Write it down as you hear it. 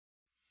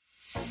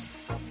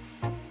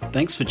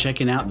Thanks for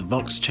checking out the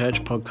Vox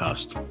Church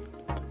podcast.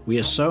 We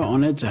are so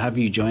honored to have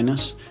you join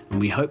us,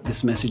 and we hope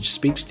this message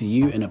speaks to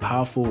you in a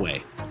powerful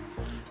way.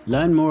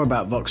 Learn more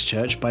about Vox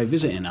Church by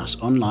visiting us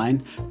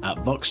online at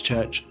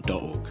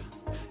voxchurch.org.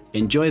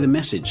 Enjoy the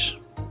message.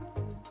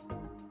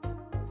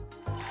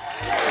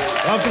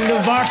 Welcome to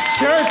Vox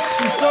Church.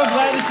 I'm so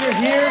glad that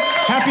you're here.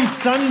 Happy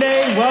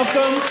Sunday.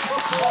 Welcome.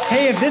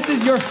 Hey, if this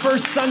is your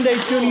first Sunday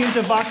tuning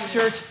into Vox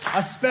Church,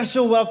 a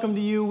special welcome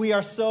to you. We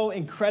are so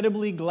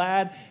incredibly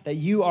glad that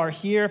you are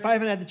here. If I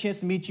haven't had the chance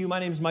to meet you, my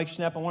name is Mike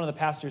Schnepp. I'm one of the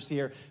pastors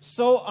here.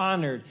 So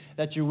honored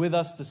that you're with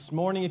us this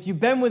morning. If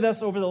you've been with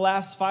us over the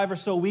last 5 or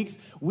so weeks,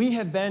 we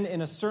have been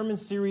in a sermon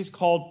series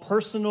called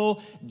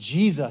Personal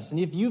Jesus. And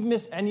if you've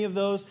missed any of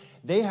those,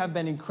 they have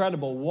been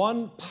incredible.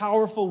 One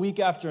powerful week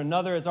after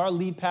another as our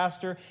lead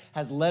pastor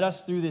has led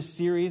us through this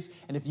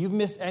series. And if you've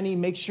missed any,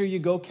 make sure you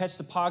go catch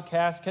the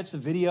podcast, catch the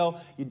video.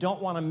 You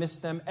don't want to miss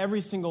them.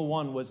 Every single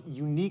one was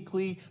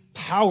uniquely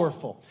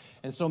powerful.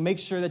 And so make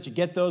sure that you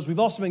get those. We've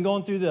also been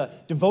going through the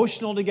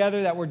devotional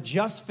together that we're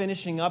just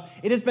finishing up.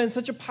 It has been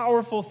such a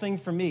powerful thing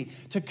for me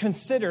to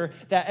consider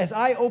that as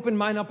I open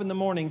mine up in the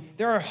morning,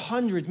 there are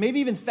hundreds, maybe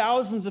even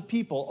thousands of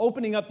people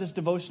opening up this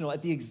devotional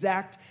at the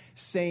exact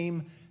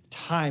same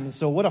time. And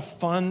so what a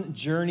fun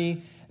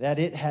journey that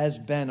it has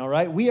been, all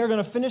right? We are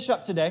going to finish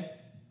up today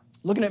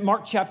looking at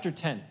Mark chapter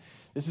 10.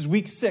 This is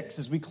week 6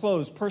 as we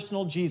close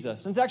Personal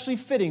Jesus. And it's actually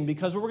fitting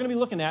because what we're going to be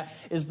looking at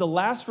is the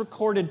last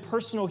recorded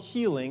personal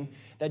healing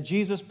that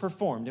Jesus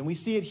performed. And we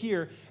see it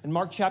here in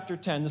Mark chapter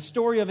 10, the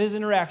story of his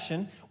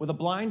interaction with a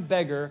blind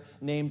beggar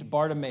named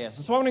Bartimaeus.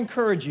 And so I want to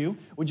encourage you,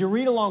 would you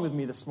read along with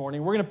me this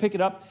morning? We're going to pick it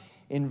up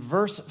in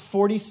verse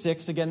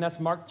 46. Again, that's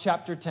Mark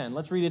chapter 10.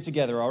 Let's read it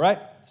together, all right?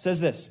 It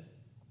says this.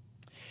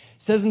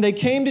 It says, and they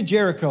came to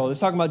Jericho.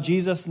 It's talking about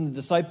Jesus and the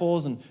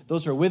disciples and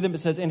those who are with him. It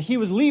says, and he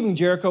was leaving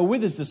Jericho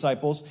with his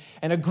disciples,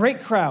 and a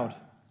great crowd.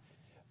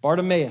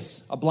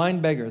 Bartimaeus, a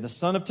blind beggar, the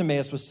son of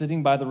Timaeus, was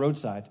sitting by the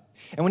roadside.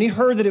 And when he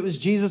heard that it was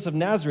Jesus of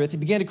Nazareth, he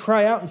began to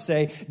cry out and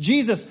say,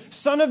 Jesus,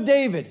 son of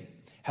David,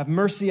 have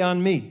mercy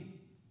on me.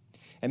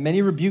 And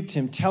many rebuked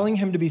him, telling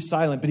him to be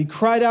silent. But he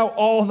cried out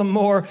all the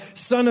more,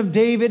 Son of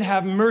David,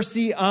 have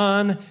mercy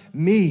on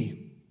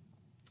me.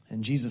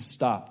 And Jesus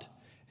stopped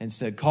and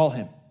said, call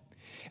him.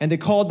 And they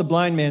called the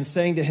blind man,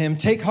 saying to him,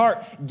 take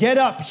heart, get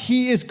up,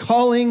 he is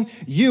calling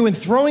you. And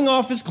throwing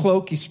off his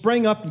cloak, he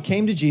sprang up and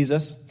came to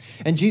Jesus.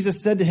 And Jesus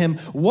said to him,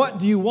 what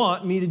do you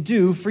want me to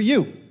do for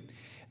you?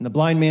 And the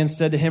blind man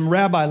said to him,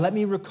 Rabbi, let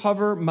me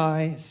recover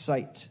my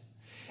sight.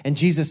 And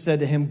Jesus said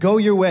to him, go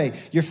your way,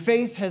 your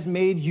faith has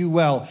made you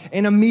well.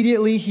 And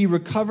immediately he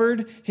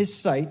recovered his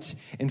sight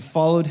and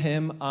followed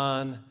him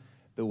on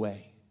the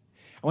way.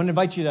 I want to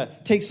invite you to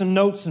take some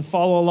notes and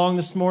follow along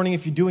this morning.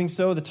 If you're doing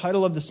so, the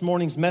title of this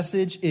morning's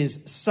message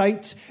is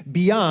Sight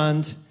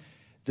Beyond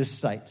the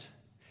Sight.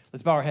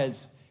 Let's bow our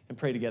heads and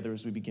pray together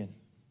as we begin.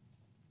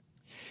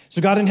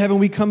 So God in heaven,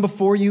 we come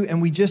before you and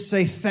we just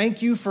say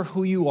thank you for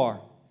who you are.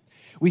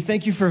 We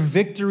thank you for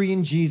victory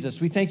in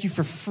Jesus. We thank you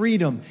for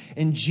freedom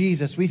in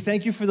Jesus. We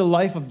thank you for the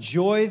life of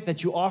joy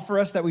that you offer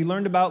us that we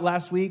learned about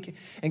last week.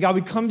 And God,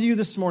 we come to you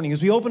this morning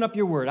as we open up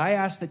your word. I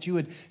ask that you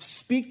would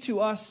speak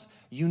to us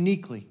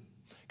uniquely.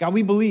 God,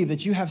 we believe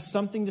that you have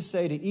something to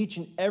say to each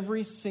and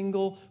every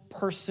single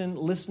person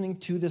listening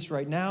to this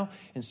right now.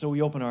 And so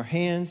we open our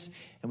hands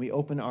and we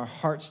open our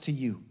hearts to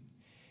you.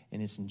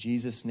 And it's in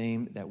Jesus'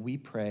 name that we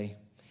pray.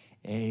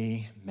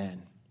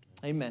 Amen.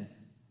 Amen.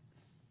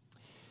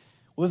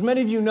 Well, as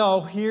many of you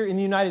know, here in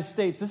the United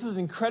States, this is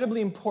an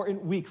incredibly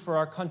important week for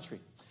our country.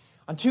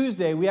 On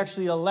Tuesday, we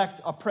actually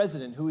elect a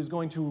president who is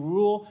going to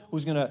rule,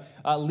 who's going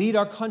to lead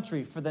our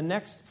country for the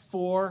next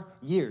 4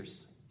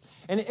 years.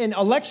 And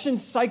election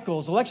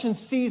cycles, election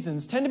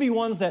seasons tend to be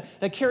ones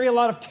that carry a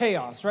lot of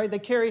chaos, right? They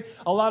carry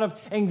a lot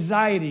of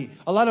anxiety,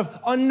 a lot of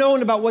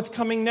unknown about what's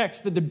coming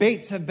next. The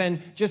debates have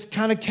been just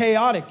kind of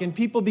chaotic, and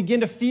people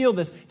begin to feel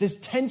this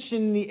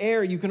tension in the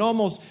air. You can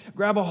almost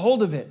grab a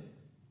hold of it.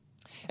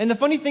 And the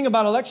funny thing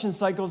about election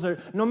cycles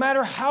are no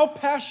matter how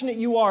passionate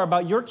you are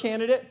about your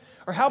candidate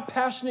or how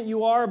passionate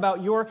you are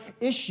about your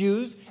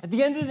issues, at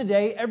the end of the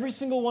day, every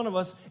single one of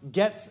us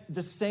gets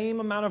the same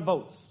amount of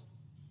votes,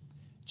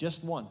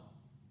 just one.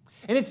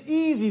 And it's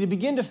easy to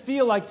begin to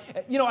feel like,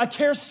 I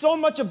care so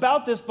much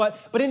about this, but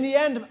in the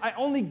end, I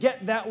only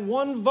get that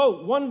one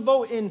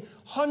vote in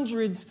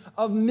hundreds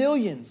of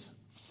millions.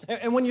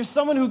 And when you're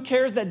someone who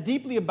cares that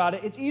deeply about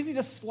it, it's easy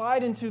to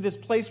slide into this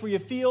place where you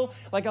feel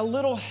like a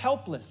little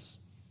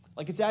helpless,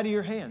 like it's out of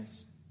your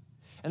hands.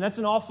 And that's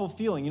an awful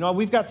feeling.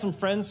 We've got some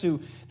friends who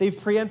they've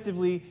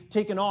preemptively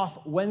taken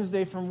off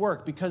Wednesday from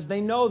work because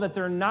they know that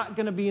they're not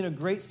going to be in a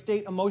great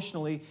state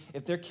emotionally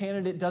if their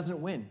candidate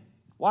doesn't win.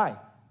 Why?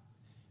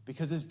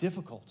 Because it's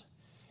difficult.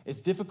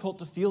 It's difficult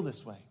to feel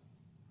this way.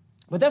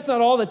 But that's not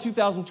all that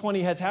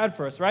 2020 has had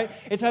for us, right?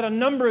 It's had a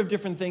number of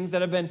different things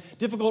that have been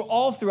difficult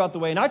all throughout the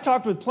way. And I've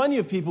talked with plenty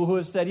of people who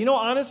have said,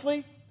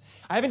 honestly,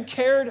 I haven't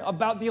cared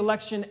about the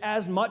election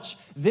as much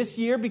this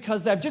year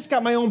because I've just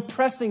got my own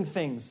pressing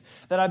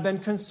things that I've been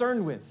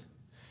concerned with.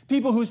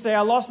 People who say,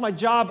 I lost my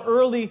job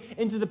early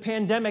into the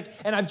pandemic,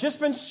 and I've just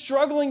been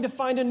struggling to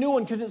find a new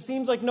one because it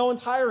seems like no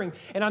one's hiring.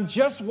 And I'm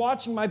just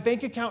watching my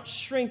bank account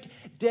shrink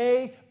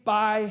day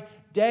by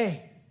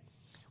day.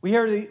 We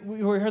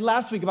heard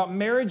last week about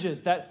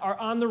marriages that are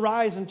on the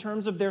rise in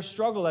terms of their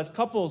struggle as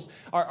couples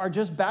are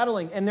just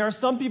battling. And there are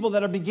some people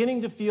that are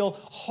beginning to feel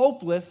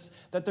hopeless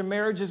that their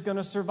marriage is going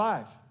to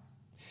survive.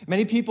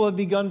 Many people have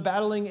begun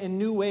battling in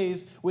new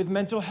ways with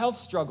mental health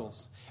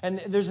struggles. And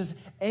there's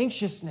this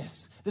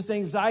anxiousness, this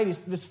anxiety,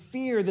 this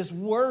fear, this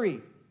worry.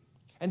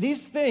 And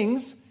these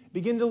things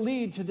begin to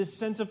lead to this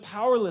sense of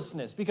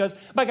powerlessness because,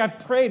 Mike, I've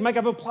prayed. Mike,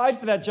 I've applied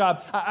for that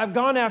job. I've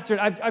gone after it.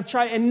 I've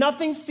tried, and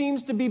nothing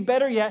seems to be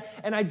better yet,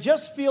 and I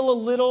just feel a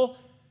little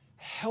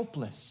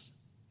helpless.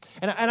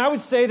 And I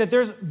would say that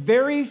there's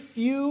very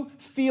few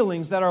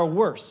feelings that are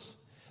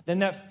worse than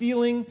that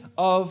feeling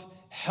of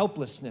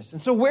helplessness.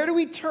 And so where do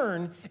we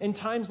turn in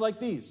times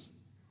like these?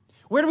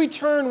 Where do we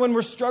turn when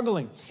we're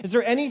struggling? Is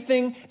there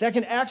anything that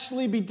can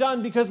actually be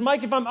done? Because,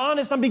 Mike, if I'm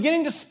honest, I'm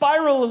beginning to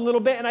spiral a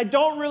little bit, and I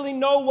don't really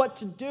know what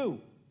to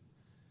do.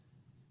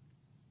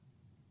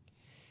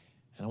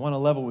 And I want to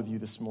level with you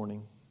this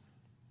morning.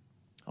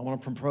 I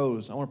want to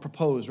propose,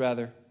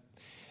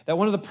 that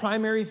one of the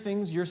primary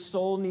things your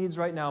soul needs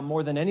right now,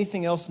 more than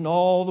anything else in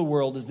all the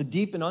world, is the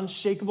deep and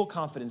unshakable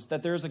confidence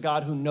that there is a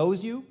God who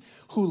knows you,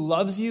 who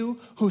loves you,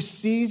 who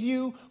sees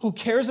you, who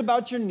cares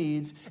about your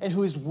needs, and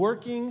who is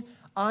working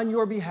on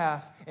your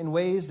behalf in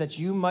ways that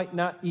you might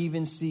not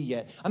even see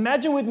yet.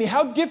 Imagine with me,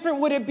 how different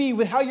would it be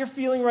with how you're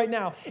feeling right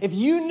now if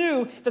you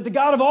knew that the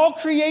God of all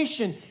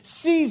creation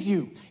sees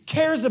you,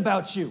 cares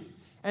about you,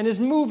 and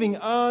is moving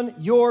on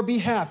your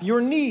behalf.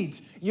 Your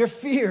needs, your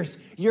fears,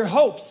 your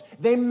hopes,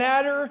 they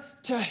matter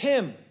to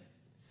him.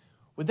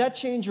 Would that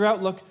change your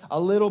outlook a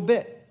little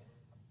bit?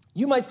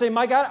 You might say,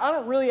 Mike, I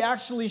don't really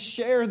actually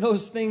share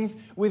those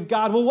things with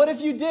God. Well, what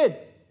if you did?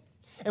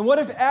 And what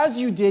if, as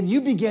you did, you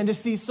began to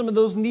see some of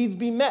those needs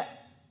be met?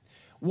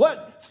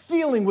 What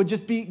feeling would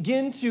just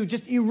begin to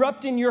just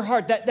erupt in your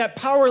heart? That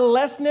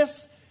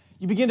powerlessness,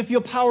 you begin to feel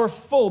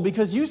powerful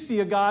because you see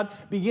a God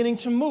beginning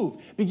to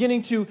move,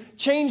 beginning to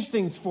change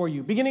things for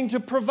you, beginning to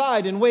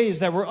provide in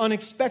ways that were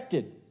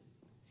unexpected.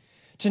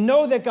 To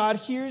know that God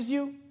hears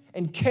you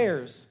and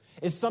cares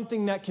is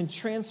something that can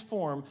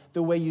transform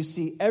the way you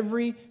see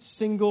every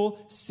single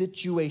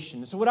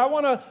situation. So what I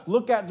want to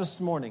look at this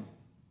morning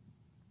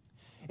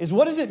is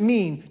what does it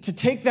mean to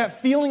take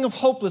that feeling of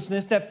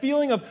hopelessness, that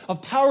feeling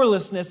of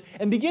powerlessness,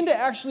 and begin to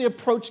actually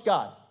approach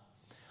God.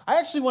 I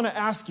actually want to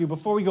ask you,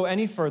 before we go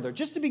any further,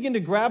 just to begin to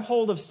grab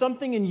hold of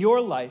something in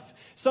your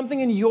life, something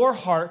in your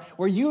heart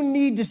where you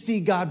need to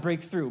see God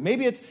break through.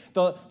 Maybe it's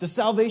the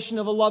salvation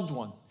of a loved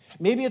one.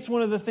 Maybe it's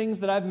one of the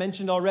things that I've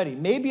mentioned already.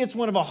 Maybe it's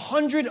one of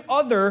 100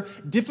 other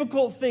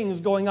difficult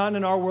things going on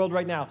in our world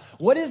right now.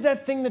 What is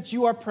that thing that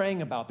you are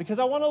praying about? Because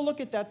I want to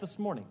look at that this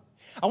morning.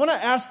 I want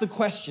to ask the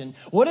question,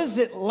 what is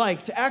it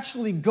like to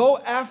actually go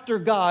after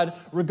God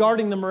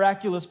regarding the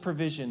miraculous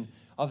provision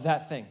of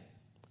that thing?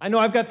 I know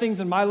I've got things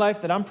in my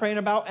life that I'm praying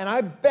about, and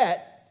I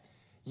bet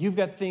you've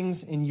got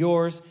things in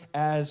yours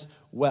as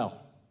well.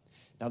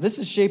 Now, this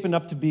is shaping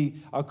up to be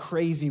a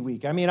crazy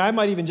week. I mean, I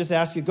might even just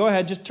ask you, go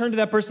ahead, just turn to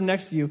that person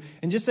next to you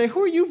and just say, who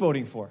are you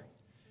voting for?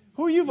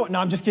 Who are you voting? No,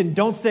 I'm just kidding.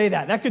 Don't say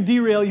that. That could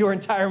derail your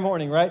entire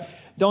morning, right?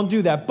 Don't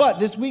do that. But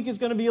this week is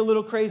going to be a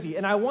little crazy.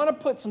 And I want to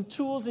put some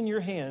tools in your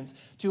hands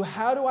to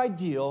how do I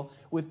deal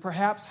with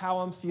perhaps how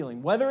I'm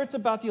feeling, whether it's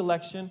about the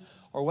election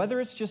or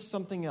whether it's just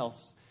something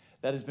else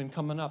that has been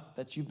coming up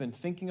that you've been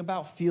thinking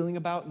about, feeling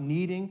about,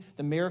 needing,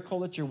 the miracle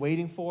that you're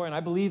waiting for. And I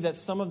believe that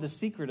some of the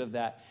secret of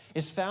that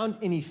is found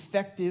in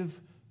effective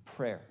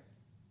prayer.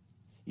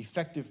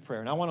 Effective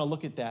prayer. And I want to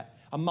look at that,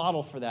 a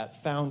model for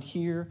that found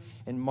here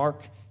in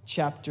Mark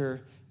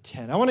chapter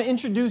 10. I want to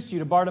introduce you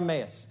to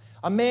Bartimaeus,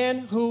 a man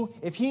who,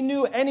 if he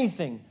knew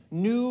anything,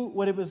 knew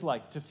what it was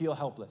like to feel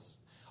helpless.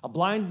 A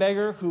blind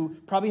beggar who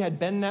probably had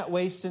been that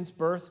way since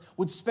birth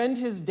would spend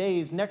his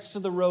days next to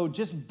the road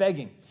just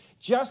begging,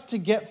 just to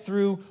get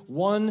through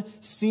one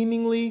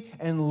seemingly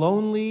and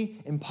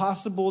lonely,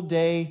 impossible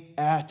day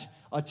at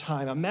a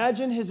time.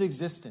 Imagine his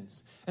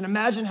existence and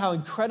imagine how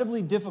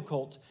incredibly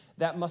difficult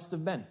that must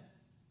have been.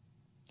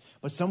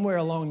 But somewhere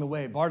along the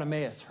way,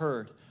 Bartimaeus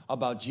heard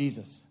about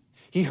Jesus.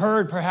 He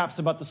heard perhaps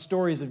about the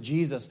stories of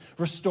Jesus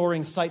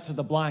restoring sight to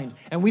the blind.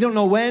 And we don't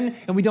know when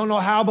and we don't know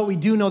how, but we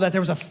do know that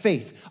there was a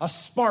faith, a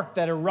spark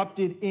that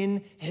erupted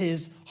in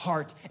his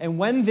heart. And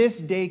when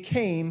this day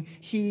came,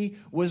 he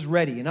was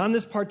ready. And on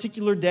this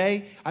particular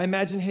day, I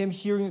imagine him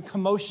hearing a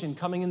commotion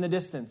coming in the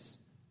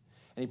distance.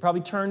 And he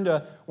probably turned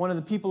to one of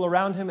the people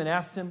around him and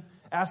asked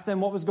them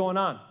what was going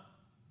on.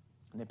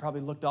 And they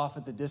probably looked off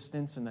at the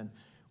distance, and then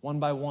one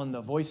by one,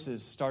 the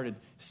voices started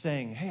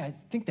saying, hey, I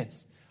think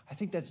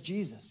that's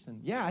Jesus.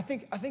 And yeah, I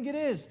think it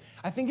is.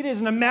 I think it is.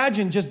 And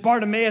imagine just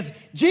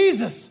Bartimaeus,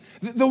 Jesus,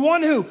 the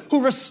one who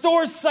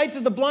restores sight to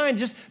the blind.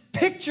 Just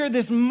picture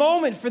this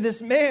moment for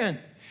this man.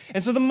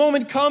 And so the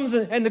moment comes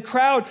and the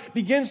crowd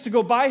begins to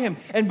go by him.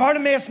 And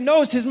Bartimaeus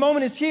knows his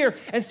moment is here.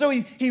 And so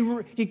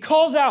he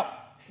calls out,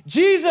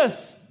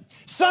 Jesus,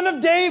 Son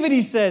of David,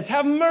 he says,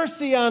 have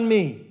mercy on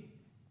me.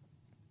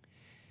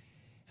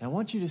 And I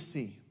want you to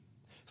see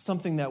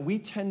something that we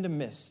tend to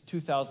miss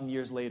 2,000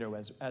 years later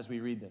as we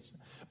read this.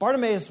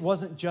 Bartimaeus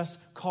wasn't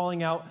just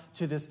calling out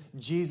to this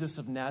Jesus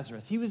of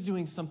Nazareth. He was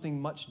doing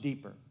something much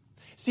deeper.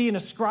 See, in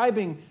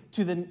ascribing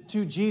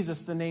to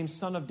Jesus the name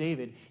Son of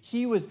David,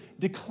 he was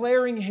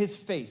declaring his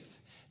faith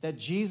that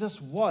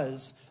Jesus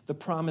was the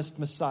promised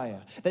Messiah,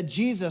 that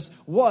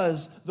Jesus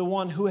was the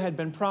one who had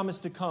been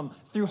promised to come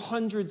through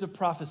hundreds of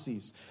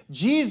prophecies.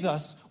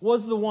 Jesus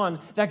was the one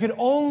that could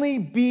only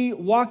be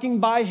walking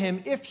by him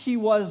if he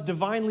was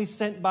divinely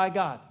sent by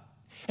God.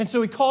 And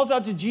so he calls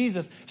out to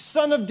Jesus,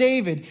 Son of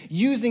David,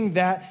 using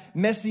that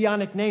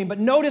messianic name. But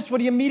notice what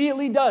he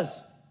immediately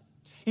does.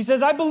 He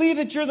says, I believe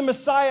that you're the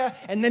Messiah,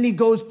 and then he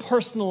goes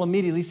personal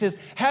immediately. He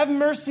says, have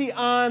mercy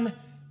on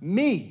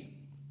me.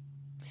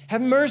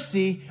 Have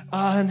mercy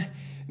on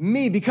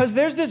me. Because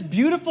there's this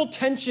beautiful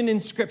tension in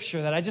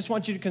Scripture that I just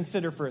want you to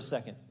consider for a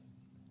second.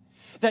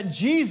 That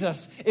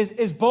Jesus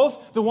is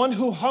both the one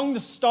who hung the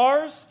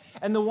stars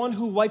and the one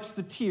who wipes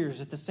the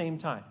tears at the same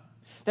time.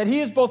 That he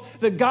is both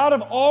the God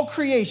of all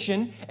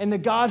creation and the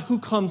God who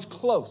comes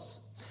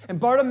close. And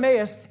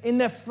Bartimaeus, in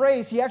that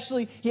phrase, he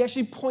actually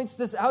points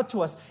this out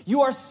to us.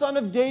 You are Son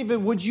of David,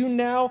 would you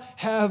now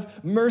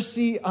have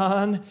mercy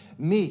on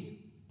me?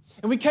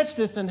 And we catch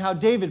this in how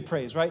David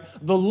prays, right?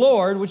 The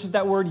Lord, which is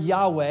that word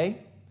Yahweh,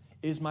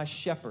 is my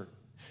shepherd.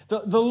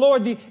 The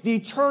Lord, the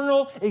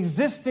eternal,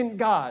 existent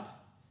God,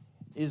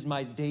 is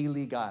my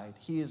daily guide.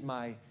 He is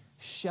my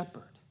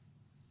shepherd.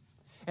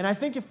 And I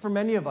think for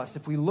many of us,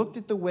 if we looked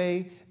at the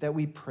way that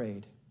we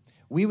prayed,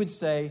 we would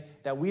say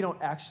that we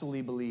don't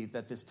actually believe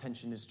that this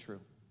tension is true.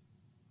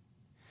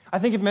 I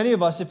think if many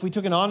of us, if we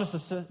took an honest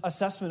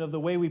assessment of the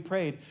way we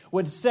prayed,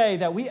 would say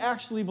that we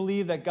actually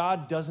believe that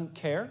God doesn't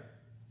care,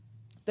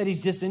 that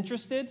he's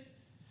disinterested,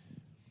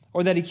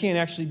 or that he can't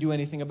actually do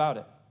anything about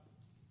it.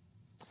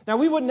 Now,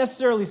 we wouldn't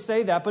necessarily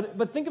say that,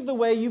 but think of the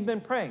way you've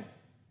been praying.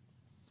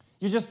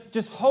 You're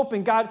just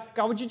hoping, God,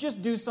 would you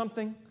just do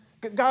something?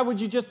 God,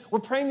 we're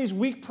praying these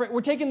weak prayers.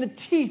 We're taking the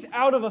teeth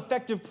out of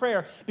effective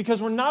prayer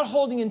because we're not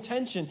holding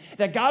intention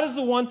that God is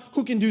the one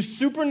who can do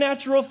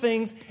supernatural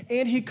things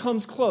and he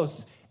comes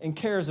close and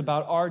cares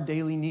about our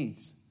daily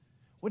needs.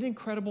 What an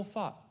incredible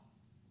thought.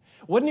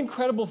 What an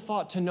incredible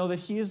thought to know that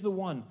he is the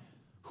one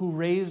who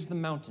raised the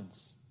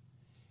mountains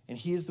and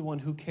he is the one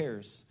who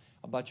cares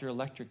about your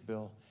electric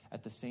bill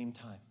at the same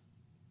time.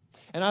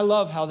 And I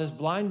love how this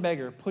blind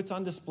beggar puts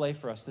on display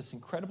for us this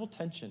incredible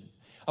tension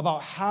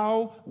about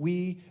how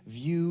we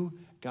view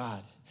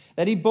God.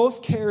 That he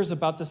both cares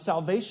about the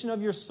salvation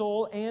of your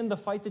soul and the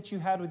fight that you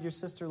had with your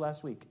sister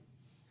last week.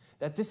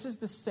 That this is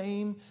the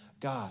same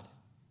God.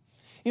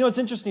 You know, it's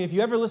interesting. If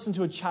you ever listen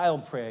to a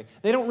child pray,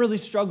 they don't really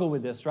struggle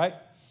with this, right?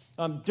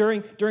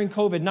 During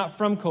COVID, not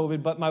from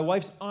COVID, but my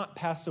wife's aunt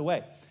passed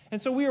away. And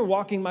so we were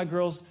walking my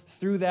girls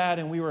through that,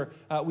 and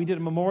we did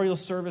a memorial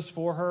service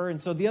for her. And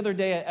so the other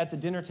day at the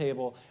dinner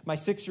table, my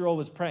 6-year-old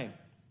was praying.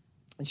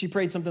 And she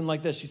prayed something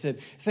like this. She said,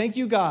 thank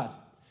you, God,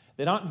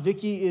 that Aunt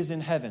Vicky is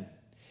in heaven.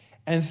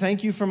 And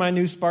thank you for my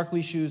new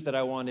sparkly shoes that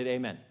I wanted.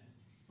 Amen.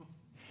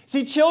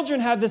 See, children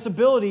have this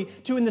ability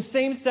to, in the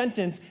same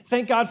sentence,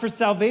 thank God for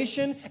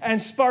salvation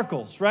and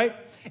sparkles, right?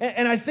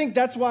 And I think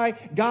that's why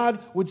God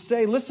would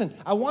say, listen,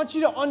 I want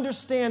you to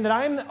understand that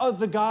I am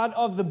the God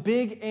of the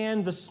big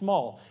and the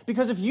small.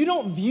 Because if you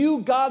don't view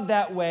God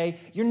that way,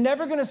 you're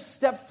never going to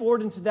step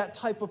forward into that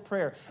type of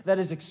prayer that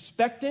is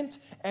expectant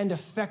and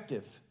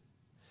effective.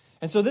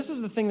 And so this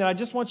is the thing that I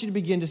just want you to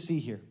begin to see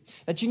here.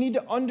 That you need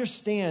to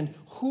understand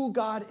who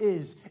God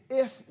is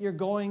if you're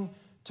going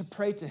to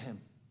pray to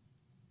him.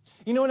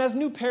 You know, and as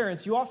new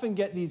parents, you often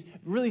get these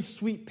really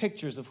sweet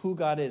pictures of who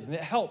God is, and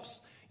it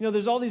helps. You know,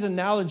 there's all these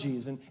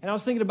analogies, and I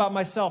was thinking about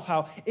myself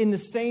how in the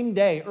same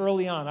day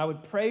early on, I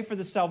would pray for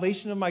the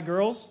salvation of my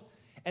girls,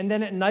 and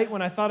then at night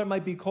when I thought it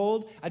might be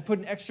cold, I'd put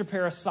an extra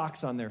pair of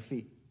socks on their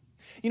feet.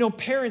 You know,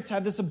 parents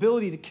have this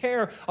ability to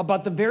care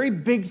about the very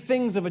big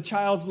things of a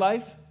child's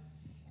life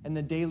and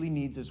the daily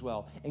needs as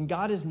well. And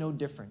God is no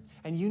different.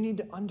 And you need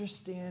to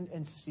understand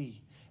and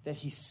see that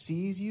he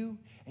sees you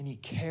and he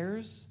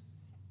cares,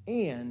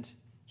 and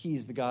he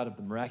is the God of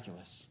the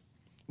miraculous.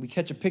 We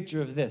catch a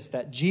picture of this,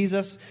 that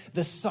Jesus,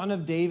 the Son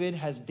of David,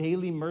 has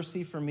daily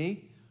mercy for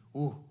me.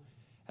 Ooh,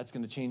 that's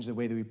going to change the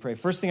way that we pray.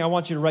 First thing I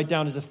want you to write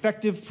down is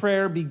effective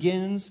prayer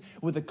begins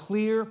with a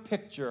clear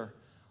picture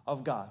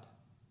of God.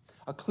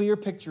 A clear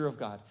picture of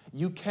God.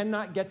 You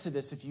cannot get to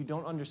this if you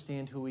don't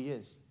understand who he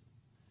is.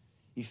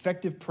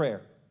 Effective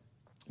prayer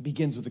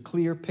begins with a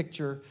clear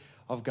picture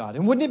of God.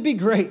 And wouldn't it be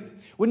great?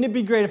 Wouldn't it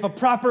be great if a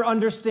proper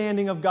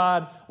understanding of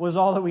God was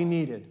all that we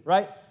needed,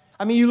 right?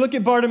 I mean, you look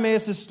at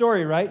Bartimaeus'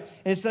 story, right?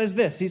 And it says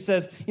this. He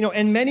says,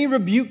 and many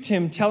rebuked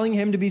him, telling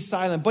him to be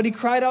silent. But he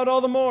cried out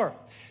all the more,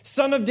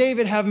 Son of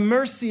David, have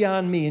mercy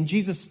on me. And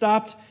Jesus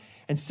stopped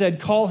and said,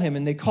 call him.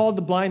 And they called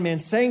the blind man,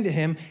 saying to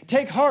him,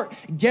 take heart,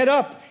 get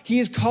up. He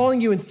is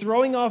calling you. And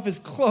throwing off his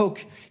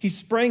cloak, he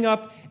sprang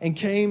up and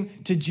came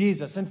to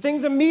Jesus. And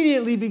things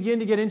immediately begin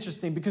to get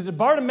interesting because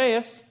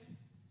Bartimaeus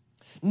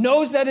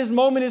knows that his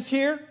moment is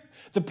here.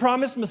 The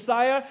promised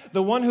Messiah,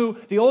 the one who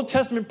the Old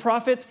Testament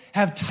prophets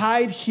have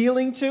tied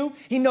healing to.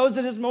 He knows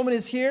that his moment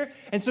is here.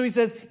 And so he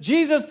says,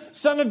 Jesus,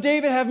 Son of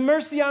David, have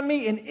mercy on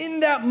me. And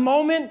in that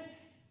moment,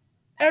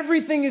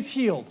 everything is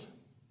healed.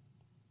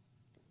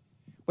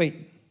 Wait,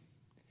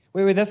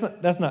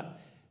 that's not.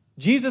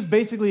 Jesus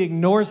basically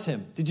ignores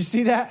him. Did you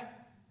see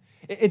that?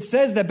 It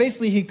says that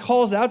basically he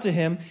calls out to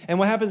him, and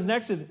what happens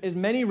next is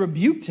many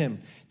rebuked him,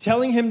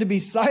 telling him to be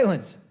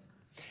silent.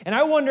 And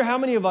I wonder how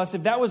many of us,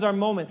 if that was our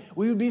moment,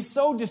 we would be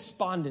so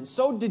despondent,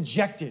 so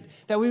dejected,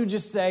 that we would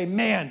just say,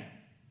 man,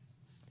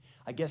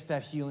 I guess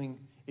that healing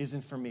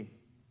isn't for me.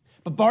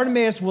 But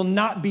Bartimaeus will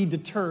not be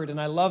deterred, and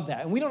I love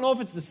that. And we don't know if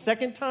it's the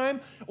second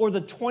time or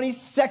the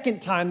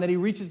 22nd time that he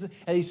reaches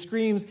and he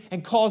screams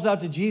and calls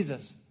out to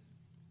Jesus.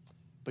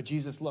 But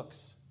Jesus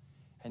looks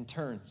and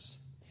turns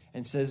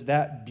and says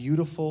that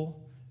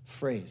beautiful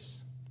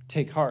phrase,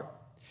 take heart,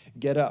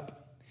 get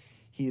up,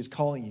 he is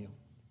calling you.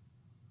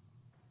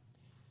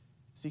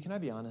 See, can I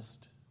be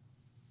honest?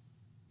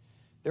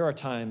 There are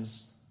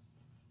times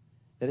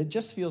that it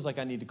just feels like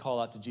I need to call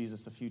out to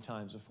Jesus a few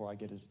times before I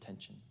get his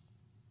attention.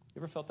 You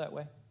ever felt that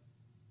way?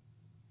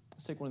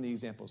 Let's take one of the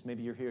examples.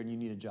 Maybe you're here and you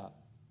need a job.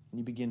 And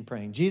you begin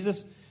praying,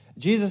 Jesus,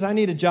 I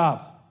need a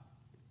job.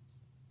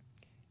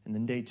 And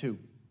then day 2.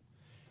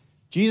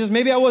 Jesus,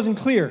 maybe I wasn't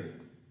clear.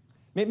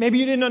 Maybe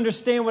you didn't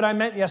understand what I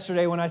meant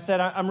yesterday when I said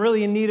I'm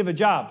really in need of a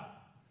job.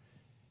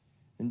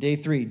 And day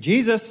 3,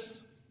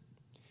 Jesus,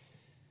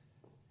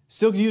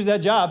 still could use that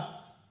job.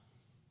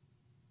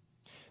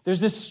 There's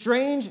this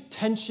strange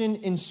tension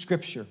in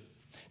Scripture.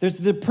 There's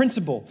the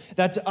principle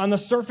that on the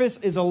surface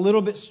is a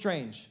little bit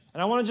strange.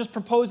 And I want to just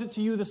propose it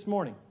to you this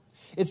morning.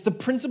 It's the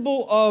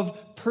principle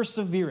of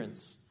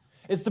perseverance.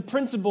 It's the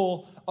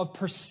principle of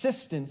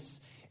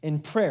persistence in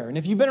prayer. And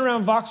if you've been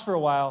around Vox for a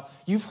while,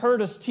 you've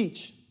heard us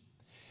teach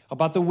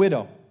about the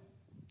widow,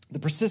 the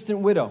persistent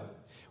widow,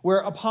 where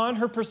upon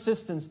her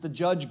persistence, the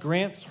judge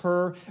grants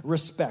her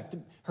respect,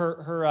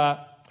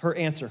 her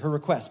answer, her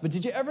request. But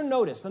did you ever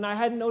notice, and I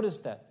hadn't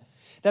noticed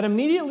that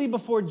immediately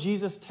before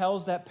Jesus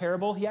tells that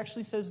parable, he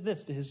actually says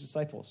this to his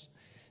disciples.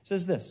 He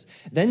says this,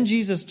 then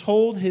Jesus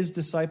told his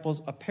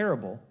disciples a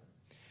parable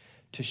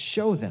to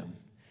show them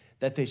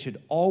that they should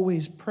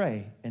always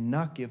pray and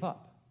not give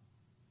up.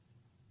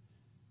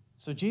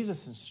 So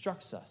Jesus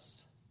instructs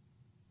us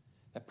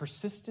that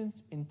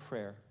persistence in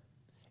prayer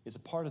is a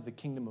part of the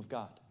kingdom of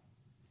God.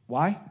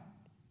 Why?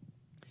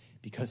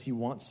 Because he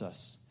wants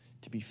us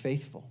to be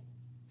faithful.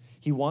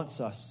 He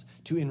wants us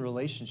to, in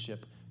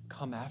relationship,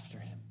 come after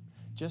him,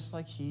 just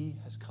like he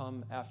has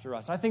come after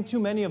us. I think too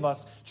many of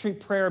us treat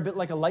prayer a bit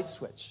like a light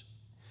switch.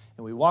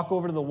 And we walk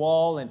over to the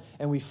wall and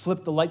we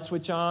flip the light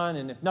switch on,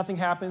 and if nothing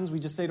happens, we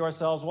just say to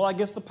ourselves, well, I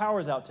guess the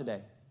power's out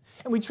today.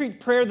 And we treat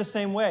prayer the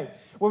same way,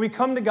 where we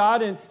come to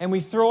God and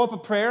we throw up a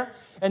prayer,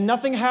 and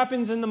nothing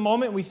happens in the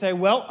moment. We say,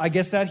 well, I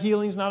guess that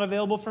healing's not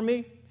available for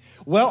me.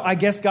 Well, I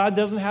guess God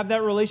doesn't have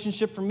that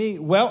relationship for me.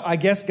 Well, I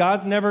guess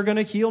God's never going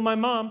to heal my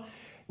mom.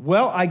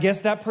 Well, I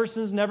guess that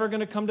person's never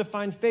going to come to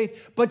find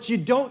faith. But you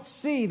don't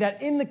see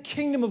that in the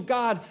kingdom of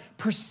God,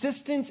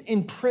 persistence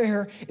in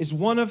prayer is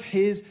one of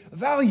his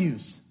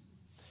values.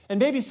 And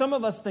maybe some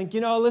of us think,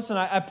 listen,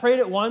 I prayed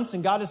it once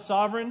and God is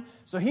sovereign,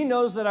 so he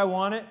knows that I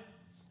want it.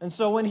 And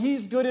so when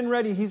he's good and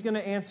ready, he's going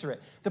to answer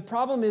it. The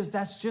problem is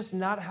that's just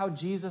not how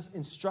Jesus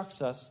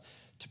instructs us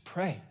to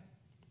pray.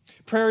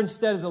 Prayer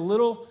instead is a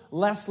little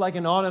less like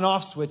an on and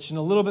off switch and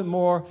a little bit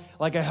more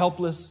like a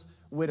helpless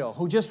widow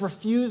who just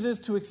refuses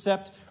to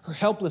accept her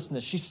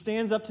helplessness. She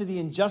stands up to the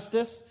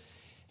injustice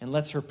and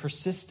lets her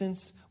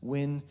persistence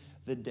win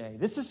the day.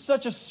 This is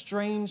such a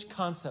strange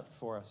concept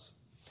for us.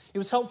 It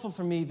was helpful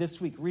for me this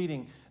week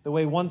reading the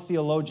way one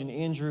theologian,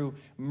 Andrew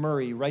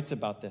Murray, writes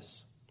about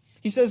this.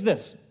 He says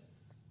this.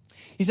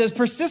 He says,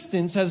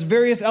 persistence has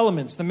various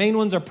elements. The main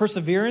ones are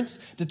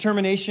perseverance,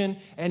 determination,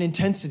 and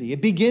intensity.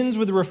 It begins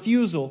with a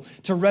refusal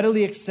to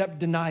readily accept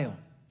denial.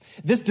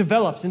 This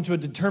develops into a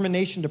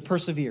determination to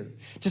persevere,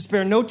 to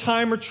spare no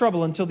time or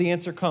trouble until the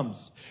answer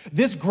comes.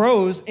 This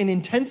grows in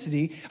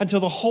intensity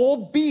until the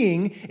whole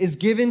being is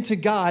given to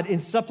God in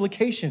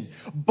supplication.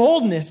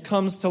 Boldness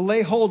comes to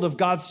lay hold of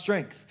God's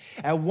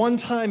strength. At one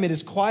time it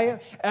is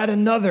quiet, at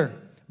another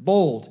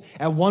bold.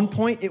 At one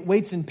point it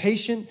waits in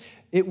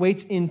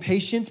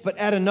patience, but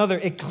at another,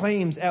 it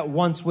claims at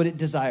once what it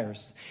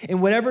desires. In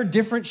whatever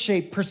different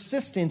shape,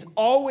 persistence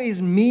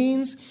always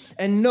means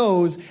and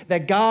knows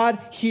that God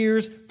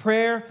hears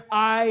prayer.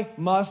 I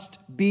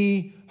must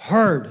be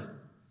heard.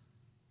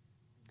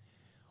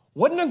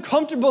 What an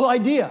uncomfortable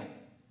idea.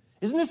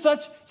 Isn't this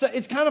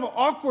it's kind of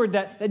awkward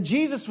that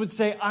Jesus would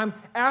say, I'm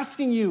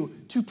asking you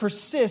to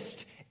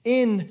persist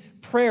in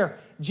prayer.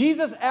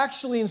 Jesus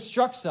actually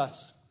instructs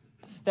us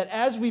that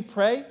as we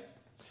pray,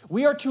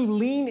 we are to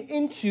lean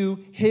into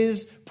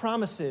his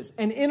promises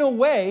and in a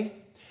way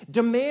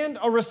demand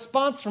a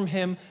response from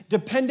him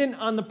dependent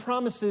on the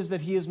promises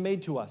that he has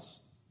made to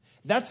us.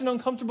 That's an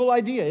uncomfortable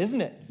idea,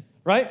 isn't it?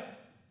 Right?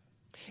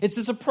 It's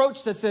this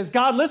approach that says,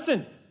 God,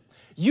 listen,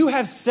 You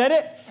have said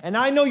it, and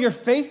I know you're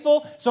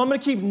faithful, so I'm going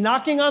to keep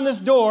knocking on this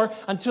door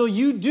until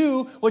you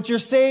do what you're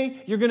saying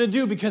you're going to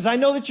do, because I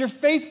know that you're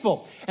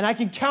faithful, and I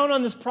can count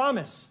on this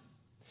promise.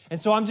 And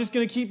so I'm just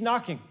going to keep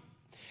knocking,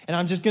 and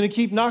I'm just going to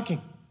keep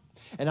knocking,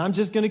 and I'm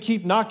just going to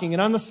keep knocking.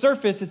 And on the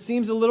surface, it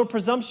seems a little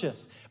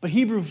presumptuous, but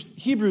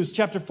Hebrews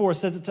chapter 4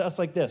 says it to us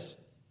like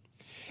this.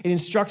 It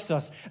instructs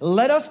us,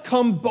 let us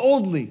come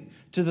boldly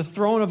to the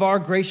throne of our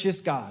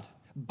gracious God.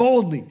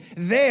 Boldly.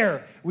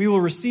 There we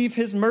will receive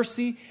his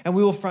mercy and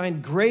we will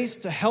find grace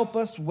to help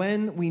us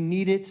when we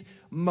need it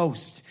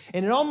most.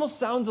 And it almost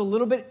sounds a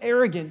little bit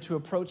arrogant to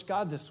approach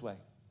God this way.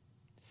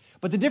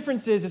 But the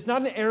difference is it's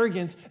not an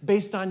arrogance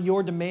based on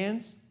your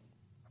demands.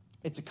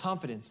 It's a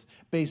confidence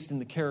based in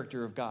the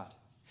character of God.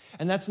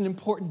 And that's an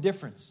important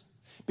difference.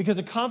 Because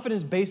a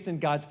confidence based in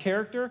God's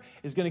character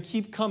is going to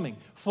keep coming,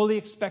 fully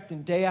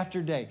expectant day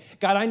after day.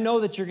 God, I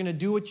know that you're going to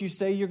do what you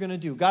say you're going to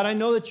do. God, I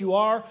know that you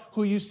are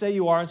who you say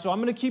you are. And so I'm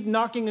going to keep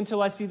knocking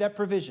until I see that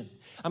provision.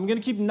 I'm going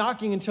to keep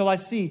knocking until I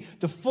see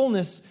the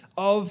fullness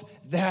of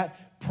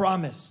that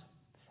promise.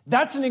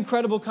 That's an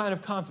incredible kind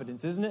of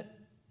confidence, isn't it?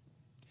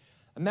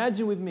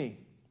 Imagine with me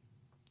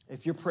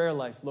if your prayer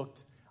life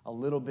looked a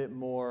little bit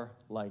more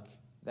like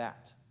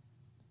that.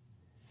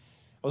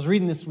 I was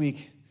reading this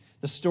week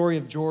the story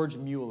of George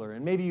Mueller,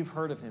 and maybe you've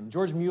heard of him.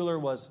 George Mueller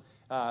was,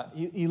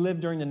 he lived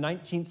during the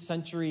 19th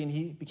century, and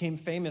he became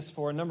famous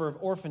for a number of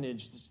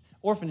orphanages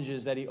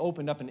that he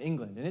opened up in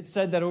England. And it's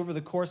said that over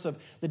the course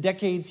of the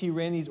decades he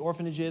ran these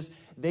orphanages,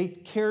 they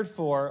cared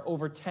for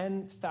over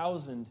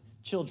 10,000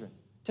 children.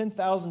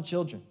 10,000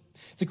 children.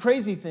 The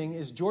crazy thing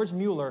is George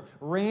Mueller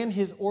ran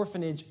his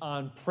orphanage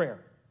on prayer.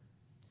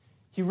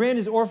 He ran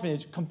his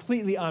orphanage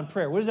completely on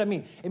prayer. What does that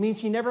mean? It means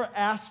he never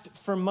asked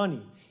for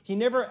money. He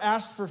never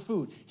asked for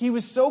food. He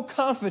was so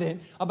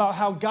confident about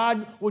how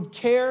God would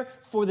care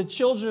for the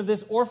children of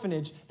this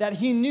orphanage that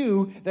he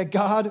knew that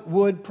God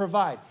would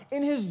provide.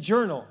 In his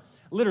journal,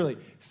 literally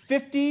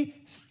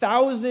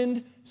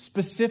 50,000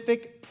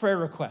 specific prayer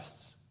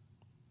requests.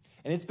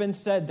 And it's been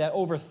said that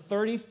over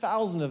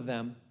 30,000 of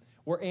them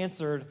were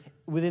answered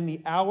within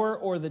the hour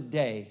or the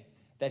day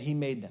that he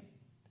made them.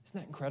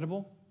 Isn't that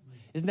incredible?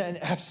 Isn't that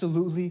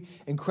absolutely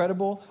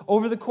incredible?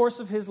 Over the course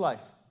of his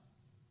life,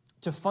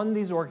 to fund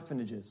these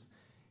orphanages,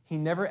 he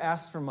never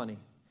asked for money,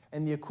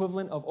 and the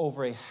equivalent of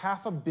over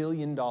 $500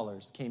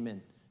 million came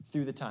in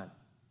through the time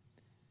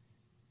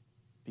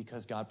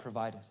because God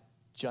provided,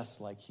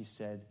 just like he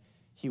said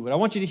he would. I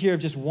want you to hear of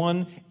just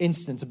one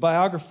instance. A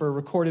biographer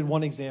recorded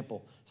one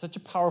example. Such a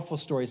powerful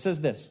story. It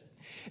says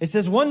this. It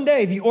says, one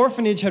day the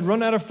orphanage had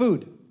run out of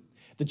food.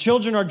 The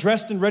children are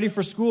dressed and ready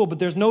for school, but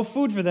there's no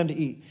food for them to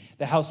eat,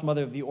 the house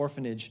mother of the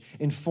orphanage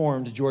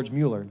informed George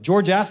Mueller.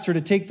 George asked her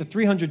to take the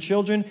 300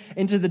 children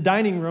into the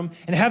dining room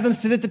and have them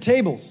sit at the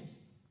tables.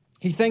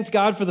 He thanked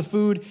God for the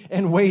food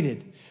and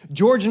waited.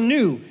 George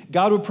knew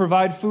God would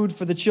provide food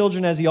for the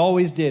children as he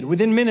always did.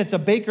 Within minutes, a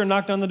baker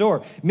knocked on the door.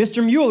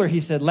 Mr. Mueller, he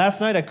said,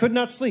 last night I could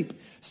not sleep.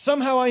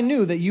 Somehow I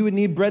knew that you would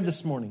need bread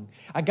this morning.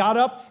 I got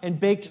up and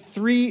baked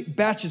 3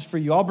 batches for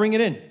you. I'll bring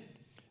it in.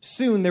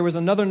 Soon there was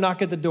another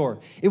knock at the door.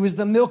 It was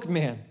the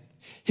milkman.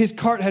 His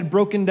cart had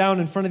broken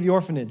down in front of the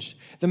orphanage.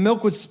 The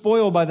milk would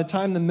spoil by the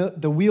time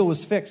the wheel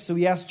was fixed, so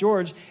he asked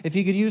George if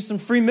he could use some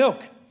free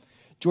milk.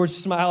 George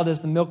smiled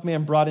as the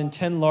milkman brought in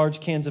 10 large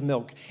cans of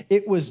milk.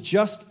 It was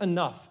just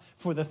enough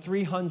for the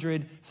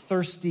 300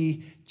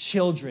 thirsty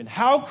children.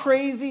 How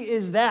crazy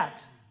is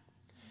that?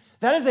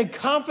 That is a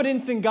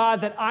confidence in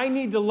God that I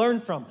need to learn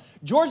from.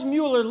 George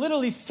Mueller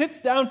literally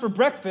sits down for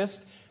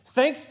breakfast,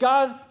 thanks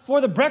God for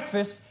the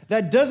breakfast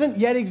that doesn't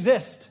yet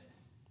exist.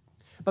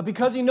 But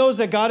because he knows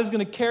that God is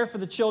going to care for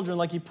the children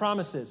like he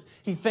promises,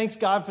 he thanks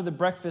God for the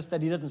breakfast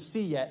that he doesn't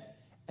see yet,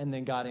 and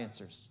then God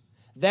answers.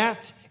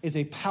 That is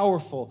a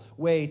powerful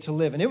way to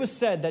live. And it was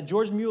said that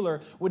George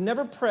Mueller would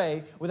never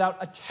pray without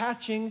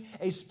attaching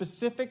a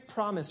specific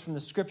promise from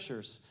the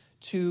scriptures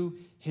to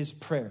his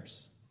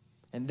prayers.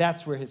 And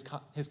that's where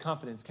his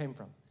confidence came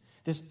from.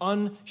 This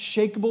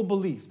unshakable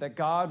belief that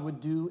God would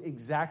do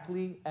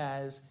exactly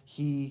as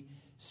he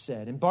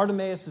said. And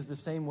Bartimaeus is the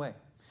same way.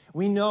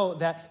 We know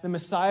that the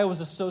Messiah was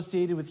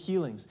associated with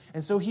healings.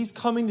 And so he's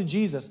coming to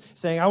Jesus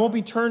saying, I won't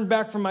be turned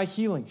back from my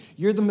healing.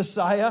 You're the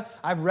Messiah.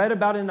 I've read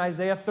about in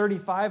Isaiah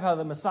 35 how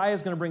the Messiah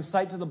is going to bring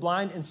sight to the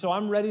blind. And so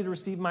I'm ready to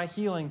receive my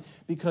healing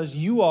because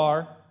you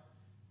are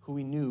who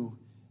we knew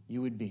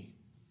you would be.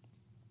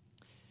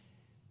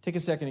 Take a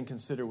second and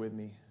consider with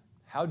me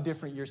how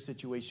different your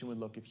situation would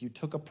look if you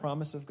took a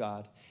promise of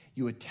God,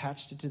 you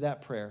attached it to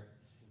that prayer,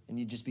 and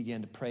you just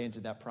began to pray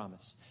into that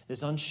promise.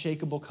 This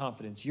unshakable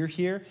confidence. You're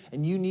here,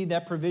 and you need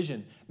that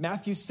provision.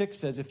 Matthew 6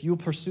 says, if you'll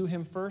pursue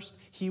him first,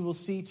 he will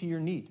see to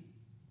your need.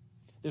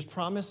 There's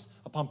promise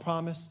upon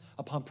promise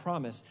upon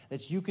promise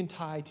that you can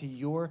tie to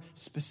your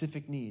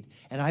specific need.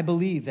 And I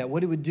believe that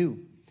what it would do,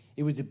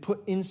 it would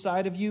put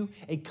inside of you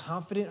a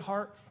confident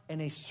heart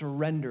and a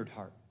surrendered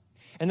heart.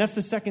 And that's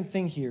the second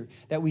thing here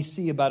that we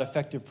see about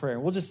effective prayer.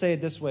 We'll just say it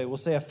this way. We'll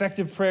say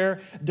effective prayer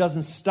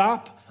doesn't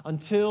stop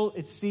until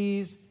it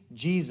sees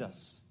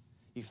Jesus.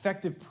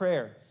 Effective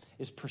prayer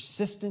is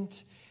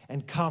persistent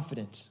and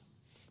confident.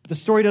 But the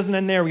story doesn't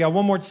end there. We got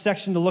one more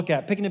section to look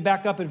at, picking it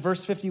back up at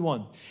verse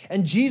 51.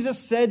 And Jesus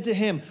said to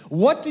him,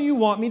 "What do you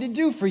want me to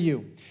do for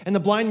you?" And the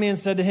blind man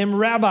said to him,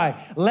 "Rabbi,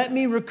 let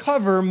me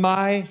recover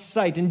my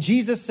sight." And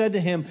Jesus said to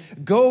him,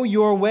 "Go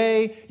your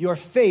way, your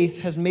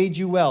faith has made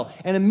you well."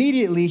 And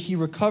immediately he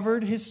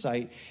recovered his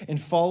sight and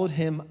followed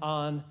him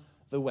on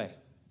the way.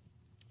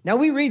 Now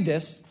we read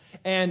this,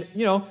 and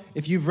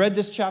if you've read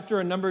this chapter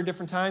a number of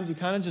different times, you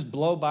kind of just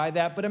blow by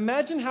that. But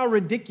imagine how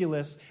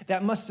ridiculous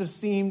that must have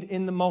seemed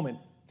in the moment.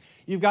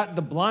 You've got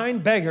the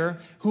blind beggar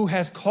who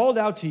has called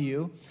out to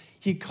you.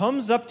 He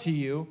comes up to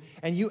you,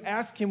 and you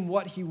ask him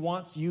what he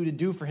wants you to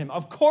do for him.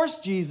 Of course,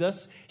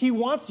 Jesus, he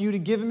wants you to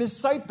give him his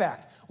sight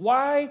back.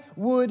 Why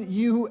would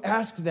you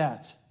ask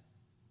that?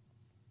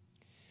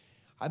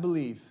 I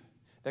believe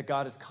that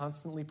God is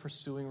constantly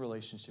pursuing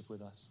relationship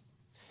with us.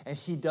 And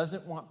he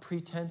doesn't want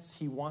pretense,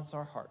 he wants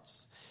our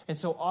hearts. And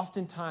so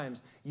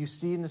oftentimes you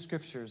see in the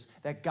scriptures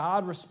that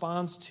God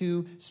responds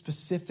to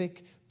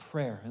specific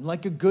prayer. And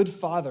like a good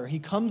father, he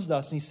comes to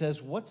us and he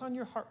says, "What's on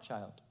your heart,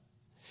 child?"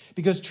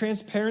 Because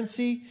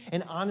transparency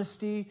and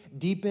honesty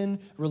deepen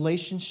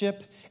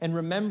relationship. And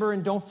remember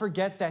and don't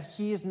forget that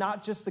he is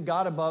not just the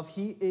God above,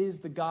 he is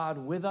the God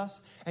with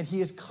us. And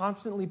he is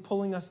constantly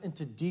pulling us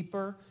into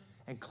deeper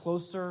and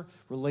closer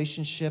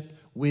relationship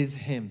with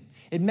him.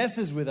 It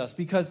messes with us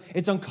because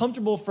it's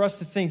uncomfortable for us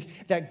to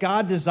think that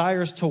God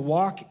desires to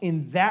walk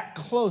in that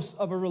close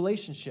of a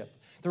relationship.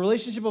 The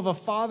relationship of a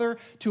father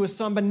to a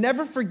son. But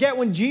never forget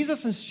when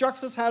Jesus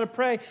instructs us how to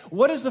pray,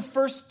 what are the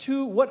first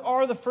two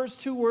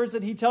words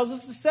that he tells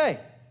us to say?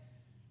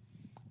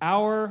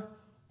 Our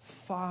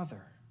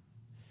Father.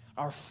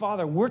 Our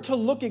Father. We're to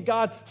look at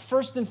God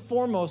first and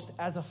foremost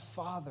as a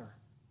father.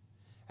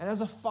 And as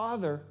a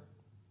father,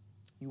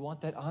 you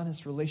want that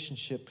honest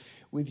relationship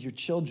with your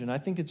children. I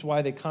think it's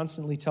why they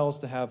constantly tell us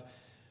to have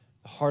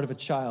the heart of a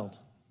child.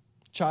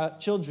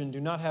 Children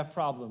do not have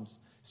problems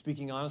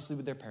speaking honestly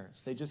with their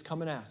parents. They just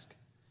come and ask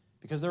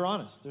because they're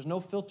honest. There's no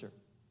filter.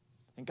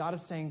 And God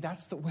is saying,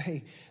 that's the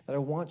way that I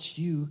want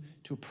you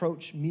to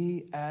approach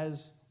me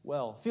as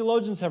well.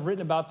 Theologians have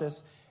written about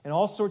this in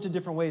all sorts of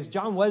different ways.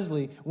 John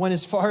Wesley went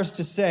as far as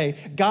to say,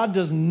 God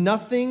does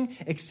nothing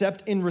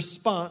except in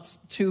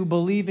response to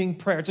believing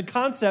prayer. It's a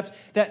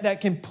concept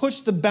that can push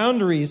the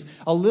boundaries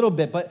a little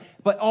bit.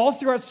 But all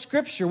throughout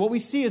Scripture, what we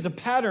see is a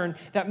pattern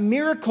that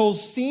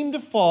miracles seem to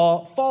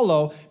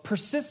follow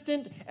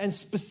persistent and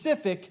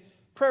specific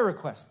prayer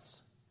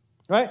requests.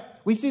 Right?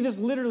 We see this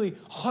literally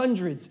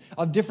hundreds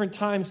of different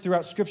times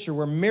throughout Scripture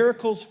where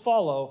miracles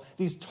follow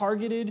these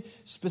targeted,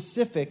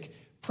 specific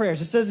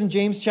prayers. It says in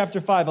James chapter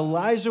 5,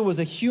 Elijah was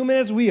a human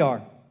as we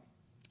are,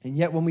 and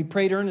yet when we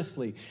prayed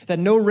earnestly that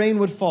no rain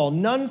would fall,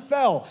 none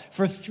fell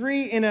for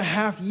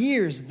 3.5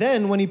 years.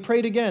 Then when he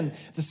prayed again,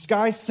 the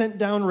sky sent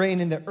down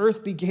rain and the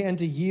earth began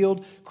to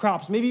yield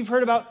crops. Maybe you've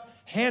heard about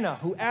Hannah,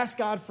 who asked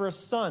God for a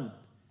son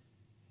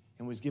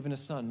and was given a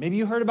son. Maybe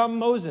you heard about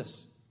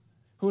Moses,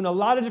 who in a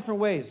lot of different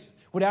ways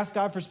would ask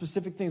God for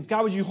specific things.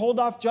 God, would you hold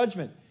off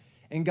judgment?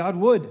 And God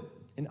would.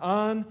 And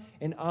on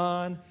and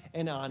on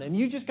and on. And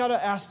you just got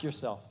to ask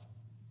yourself,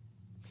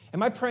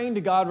 am I praying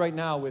to God right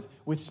now with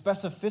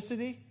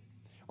specificity?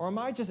 Or am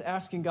I just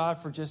asking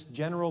God for just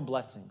general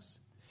blessings?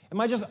 Am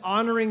I just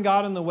honoring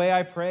God in the way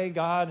I pray?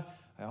 God,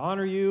 I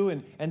honor you,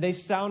 and they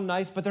sound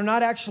nice, but they're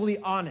not actually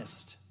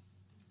honest.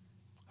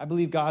 I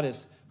believe God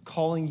is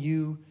calling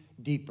you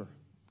deeper.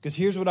 Because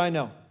here's what I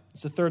know.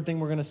 It's the third thing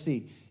we're going to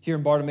see here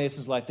in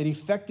Bartimaeus' life, that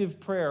effective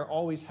prayer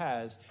always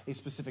has a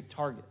specific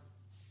target.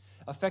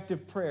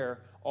 Effective prayer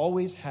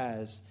always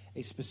has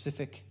a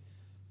specific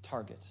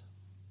target.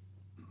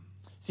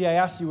 See, I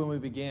asked you when we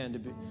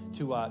began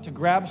to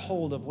grab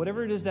hold of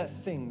whatever it is, that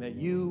thing that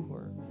you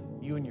or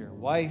you and your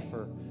wife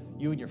or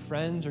you and your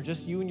friends or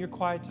just you and your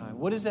quiet time.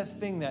 What is that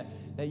thing that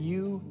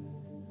you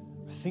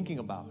are thinking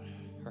about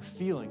or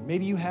feeling?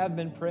 Maybe you have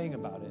been praying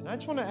about it. And I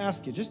just want to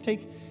ask you, just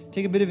take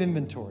a bit of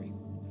inventory.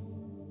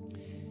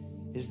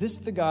 Is this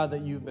the God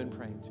that you've been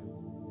praying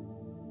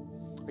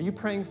to? Are you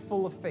praying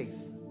full of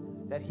faith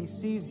that he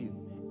sees you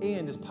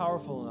and is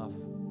powerful enough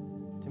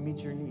to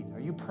meet your need? Are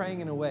you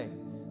praying in a way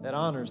that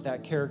honors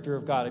that character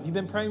of God? Have you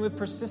been praying with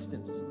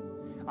persistence?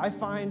 I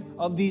find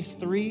of these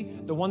three,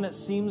 the one that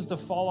seems to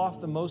fall off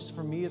the most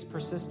for me is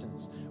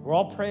persistence. Where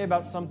I'll pray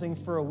about something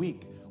for a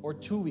week or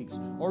 2 weeks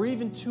or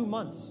even 2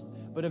 months.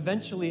 But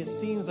eventually it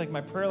seems like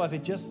my prayer life,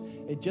 it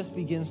just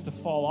begins to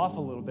fall off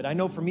a little bit. I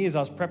know for me as I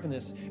was prepping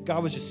this,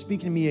 God was just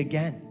speaking to me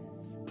again.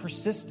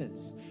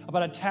 Persistence,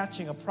 about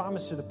attaching a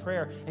promise to the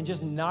prayer and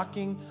just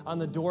knocking on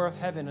the door of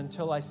heaven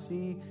until I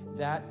see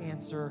that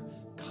answer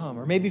come.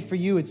 Or maybe for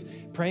you, it's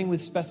praying with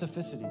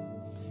specificity.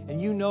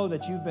 And you know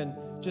that you've been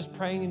just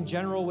praying in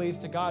general ways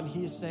to God. And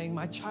he is saying,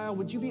 my child,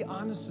 would you be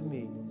honest with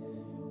me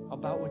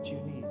about what you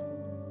need?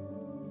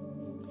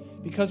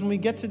 Because when we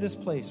get to this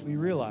place, we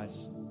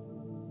realize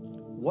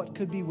what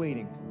could be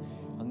waiting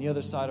on the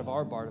other side of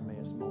our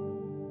Bartimaeus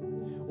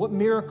moment. What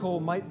miracle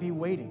might be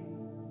waiting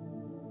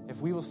if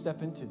we will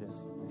step into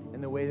this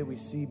in the way that we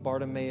see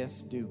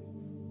Bartimaeus do.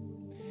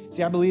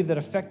 See, I believe that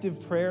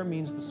effective prayer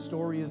means the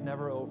story is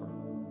never over.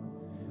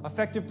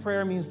 Effective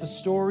prayer means the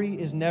story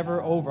is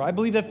never over. I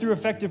believe that through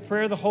effective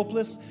prayer, the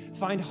hopeless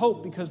find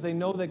hope because they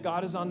know that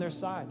God is on their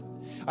side.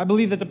 I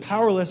believe that the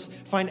powerless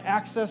find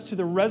access to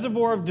the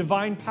reservoir of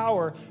divine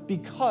power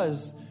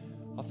because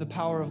of the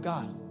power of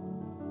God.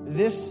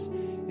 This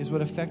is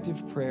what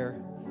effective prayer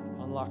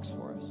unlocks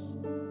for us.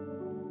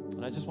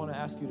 And I just want to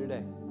ask you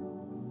today,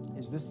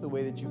 is this the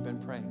way that you've been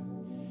praying?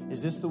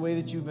 Is this the way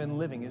that you've been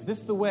living? Is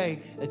this the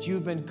way that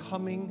you've been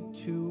coming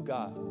to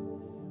God?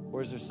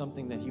 Or is there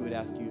something that He would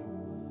ask you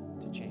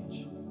to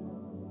change?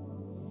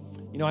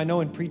 You know, I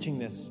know in preaching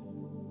this,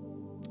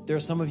 there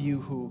are some of you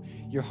who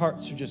your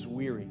hearts are just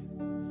weary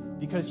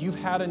because you've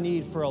had a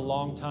need for a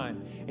long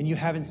time and you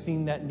haven't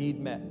seen that need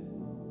met.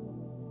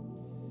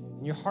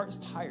 And your heart's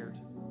tired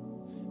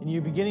and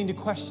you're beginning to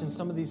question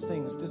some of these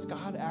things. Does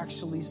God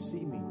actually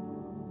see me?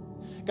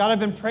 God, I've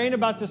been praying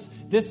about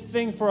this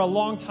thing for a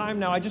long time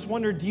now. I just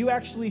wonder, do you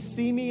actually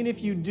see me? And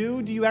if you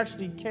do you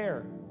actually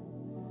care?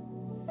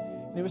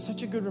 And it was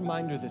such a good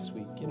reminder this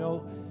week. You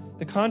know,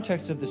 the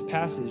context of this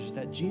passage is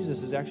that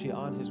Jesus is actually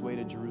on his way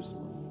to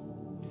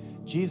Jerusalem.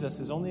 Jesus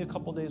is only a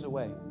couple days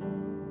away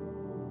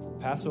from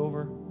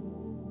Passover,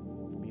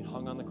 from being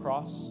hung on the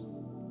cross,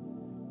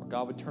 where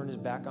God would turn his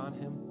back on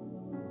him.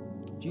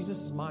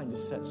 Jesus' mind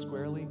is set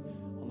squarely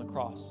on the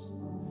cross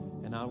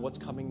and on what's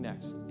coming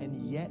next. And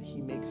yet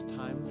he makes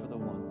time for the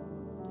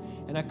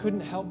one. And I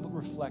couldn't help but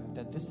reflect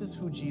that this is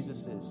who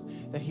Jesus is,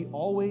 that he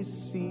always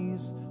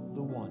sees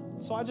the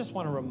one. So I just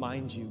want to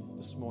remind you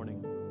this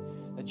morning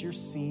that you're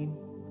seen,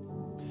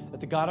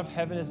 that the God of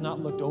heaven has not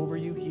looked over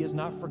you. He has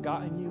not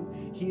forgotten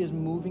you. He is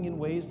moving in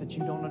ways that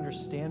you don't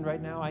understand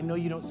right now. I know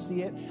you don't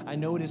see it. I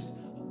know it is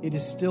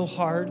still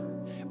hard.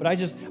 But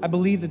I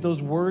believe that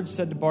those words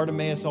said to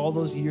Bartimaeus all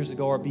those years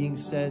ago are being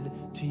said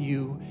to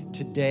you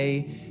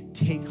today.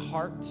 Take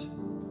heart.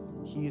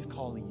 He is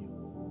calling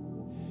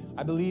you.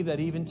 I believe that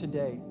even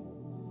today,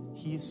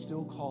 he is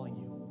still calling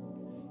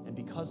you. And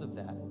because of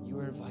that, you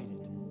are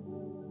invited.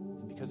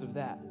 And because of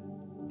that,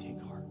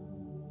 take heart.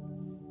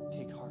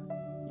 Take heart.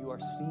 You are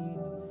seen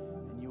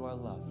and you are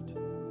loved.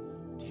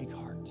 Take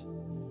heart.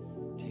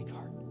 Take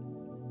heart.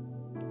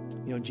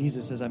 You know,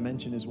 Jesus, as I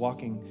mentioned, is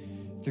walking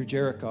through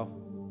Jericho,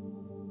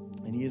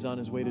 and he is on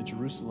his way to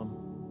Jerusalem.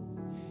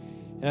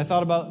 And I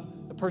thought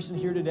about the person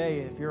here today.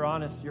 If you're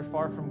honest, you're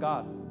far from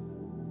God.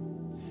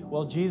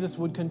 Well, Jesus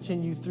would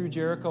continue through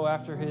Jericho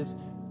after his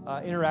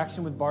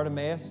interaction with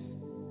Bartimaeus,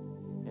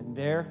 and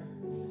there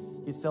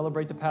he'd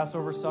celebrate the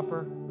Passover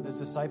supper with his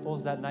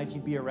disciples. That night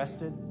he'd be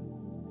arrested.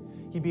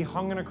 He'd be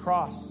hung on a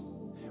cross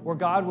where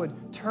God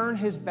would turn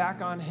his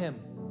back on him,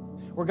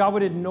 where God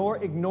would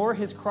ignore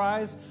his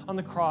cries on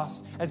the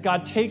cross as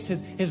God takes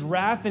his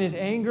wrath and his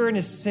anger and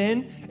his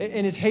sin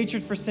and his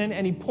hatred for sin,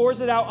 and he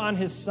pours it out on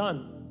his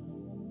son.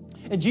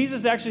 And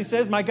Jesus actually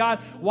says, "My God,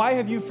 why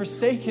have you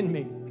forsaken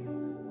me?"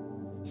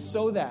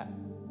 So that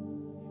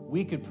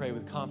we could pray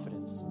with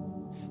confidence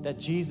that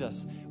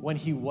Jesus, when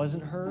he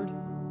wasn't heard,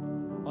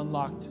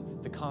 unlocked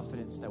the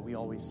confidence that we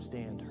always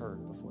stand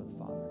heard before the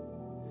Father.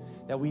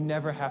 That we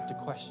never have to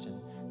question,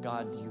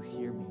 God, do you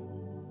hear me?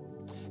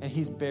 And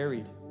he's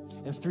buried.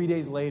 And 3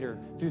 days later,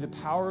 through the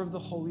power of the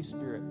Holy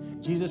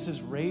Spirit, Jesus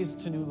is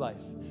raised to new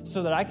life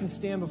so that I can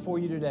stand before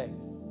you today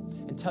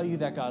and tell you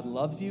that God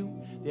loves you,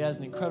 that he has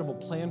an incredible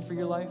plan for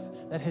your life,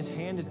 that his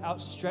hand is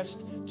outstretched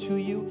to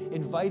you,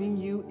 inviting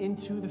you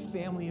into the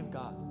family of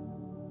God,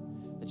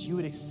 that you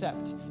would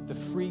accept the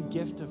free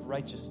gift of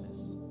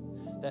righteousness,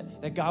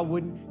 that God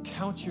wouldn't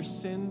count your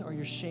sin or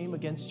your shame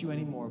against you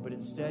anymore, but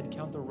instead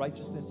count the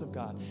righteousness of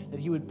God, that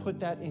he would put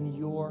that in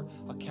your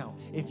account.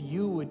 If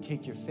you would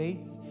take your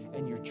faith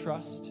and your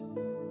trust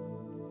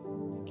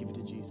and give it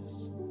to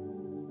Jesus.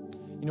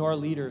 You know, our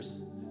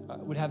leaders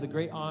would have the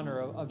great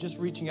honor of just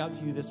reaching out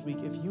to you this week.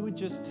 If you would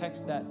just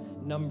text that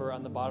number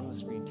on the bottom of the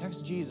screen,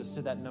 text Jesus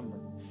to that number.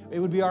 It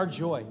would be our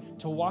joy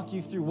to walk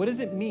you through what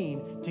does it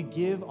mean to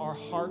give our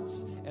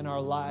hearts and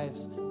our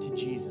lives to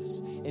Jesus.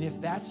 And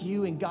if that's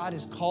you and God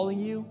is calling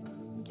you,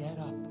 get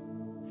up.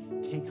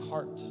 Take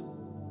heart.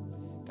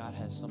 God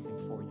has something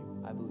for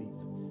you, I believe.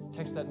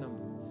 Text that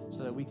number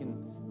so that we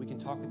can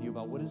talk with you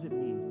about what does it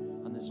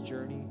mean on this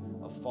journey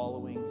of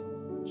following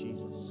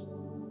Jesus.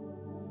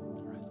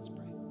 All right, let's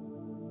pray.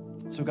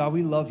 So God,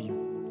 we love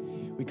you.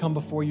 We come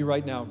before you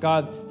right now.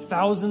 God,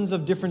 thousands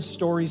of different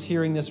stories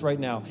hearing this right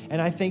now.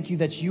 And I thank you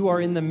that you are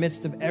in the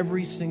midst of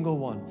every single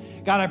one.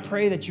 God, I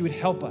pray that you would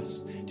help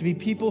us to be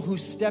people who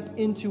step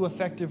into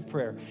effective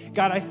prayer.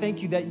 God, I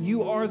thank you that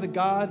you are the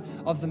God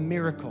of the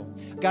miracle.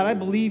 God, I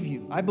believe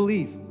you. I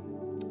believe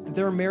that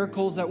there are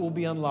miracles that will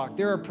be unlocked.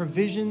 There are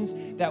provisions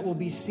that will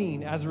be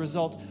seen as a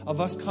result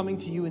of us coming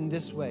to you in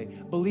this way,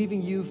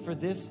 believing you for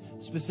this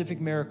specific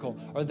miracle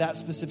or that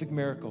specific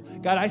miracle.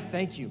 God, I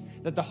thank you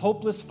that the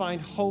hopeless find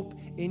hope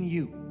in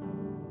you.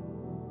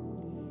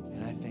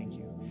 And I thank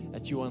you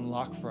that you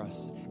unlock for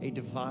us a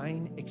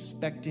divine,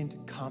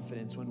 expectant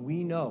confidence when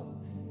we know,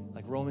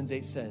 like Romans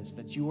 8 says,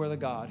 that you are the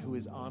God who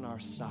is on our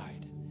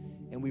side.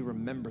 And we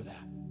remember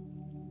that.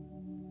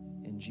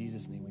 In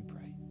Jesus' name we pray.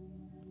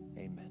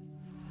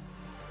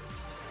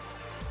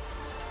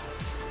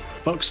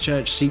 Vox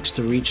Church seeks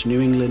to reach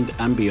New England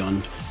and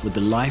beyond with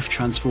the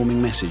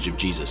life-transforming message of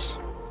Jesus.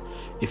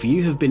 If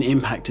you have been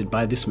impacted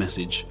by this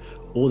message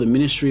or the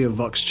ministry of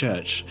Vox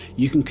Church,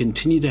 you can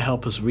continue to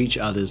help us reach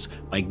others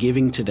by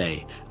giving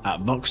today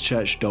at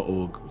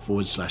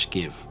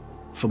voxchurch.org/give.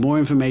 For more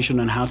information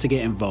on how to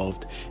get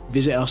involved,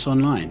 visit us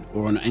online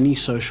or on any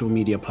social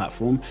media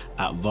platform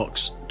at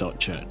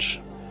vox.church.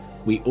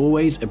 We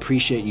always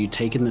appreciate you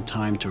taking the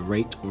time to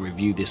rate or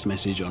review this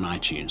message on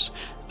iTunes.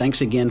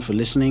 Thanks again for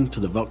listening to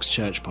the Vox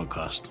Church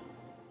podcast.